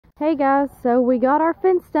Hey guys, so we got our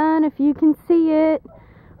fence done. If you can see it,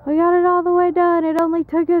 we got it all the way done. It only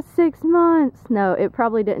took us 6 months. No, it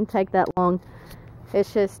probably didn't take that long.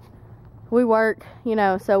 It's just we work, you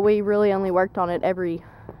know, so we really only worked on it every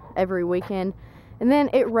weekend. And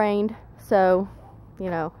then it rained, so,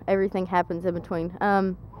 you know, everything happens in between.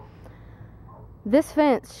 This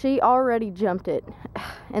fence, she already jumped it.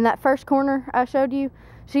 In that first corner I showed you,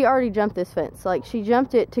 she already jumped this fence. Like, she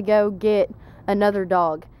jumped it to go get another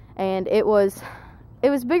dog. And it was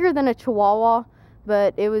bigger than a Chihuahua,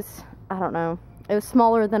 but it was, I don't know, it was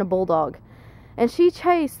smaller than a bulldog. And she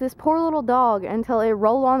chased this poor little dog until it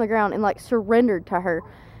rolled on the ground and like surrendered to her.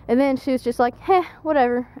 And then she was just like, heh,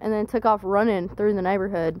 whatever, and then took off running through the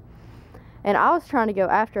neighborhood. And I was trying to go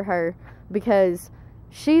after her because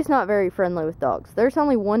she's not very friendly with dogs. There's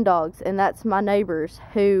only one dog, and that's my neighbor's,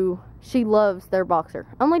 who she loves their boxer.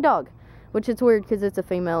 Only dog, which is weird because it's a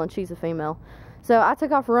female and she's a female. So I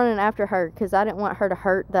took off running after her because I didn't want her to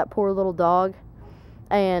hurt that poor little dog.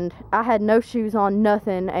 And I had no shoes on,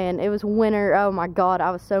 nothing, and it was winter. Oh my God, I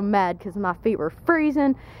was so mad because my feet were freezing.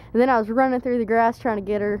 And then I was running through the grass trying to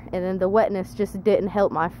get her, and then the wetness just didn't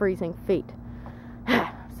help my freezing feet.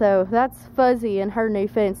 So that's Fuzzy and her new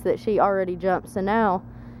fence that she already jumped. So now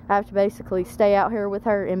I have to basically stay out here with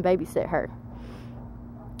her and babysit her.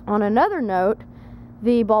 On another note,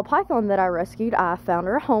 the ball python that I rescued, I found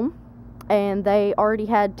her a home. And they already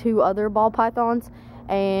had 2 other ball pythons,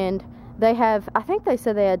 and they have, I think they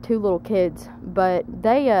said they had 2 little kids, but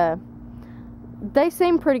they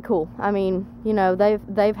seem pretty cool. I mean, you know,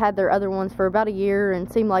 they've had their other ones for about a year and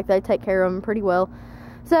seem like they take care of them pretty well.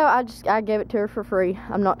 So I gave it to her for free.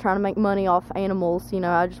 I'm not trying to make money off animals, you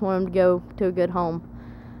know, I just want them to go to a good home.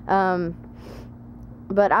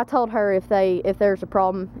 But I told her if there's a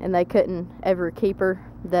problem and they couldn't ever keep her,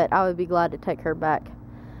 that I would be glad to take her back.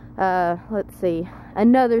 Let's see.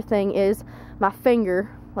 Another thing is my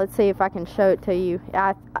finger. Let's see if I can show it to you.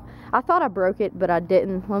 I thought I broke it, but I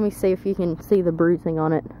didn't. Let me see if you can see the bruising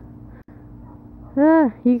on it.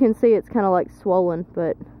 You can see it's kind of like swollen,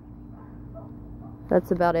 but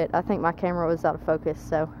that's about it. I think my camera was out of focus,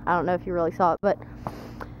 so I don't know if you really saw it, but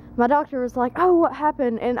my doctor was like, oh, what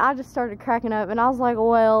happened? And I just started cracking up, and I was like,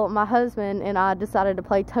 well, my husband and I decided to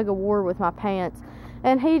play tug of war with my pants.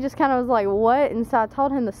 And he just kind of was like, what? And so I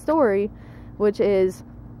told him the story, which is,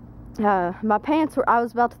 my pants were, I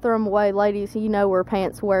was about to throw them away. Ladies, you know where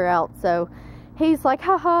pants wear out. So he's like,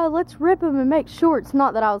 haha, let's rip them and make shorts.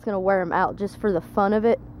 Not that I was going to wear them out, just for the fun of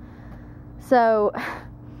it. So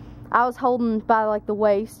I was holding by like the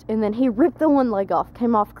waist, and then he ripped the one leg off.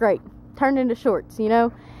 Came off great. Turned into shorts, you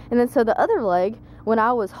know. And then so the other leg, when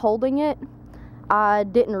I was holding it, I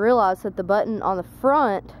didn't realize that the button on the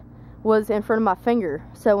front was in front of my finger.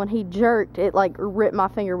 So when he jerked, it like ripped my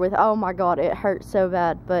finger with, oh my God, it hurt so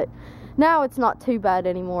bad. But now it's not too bad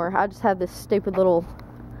anymore. I just have this stupid little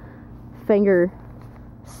finger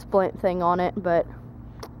splint thing on it. But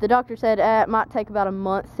the doctor said it might take about a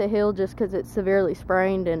month to heal just because it's severely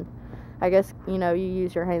sprained. And I guess, you know, you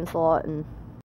use your hands a lot and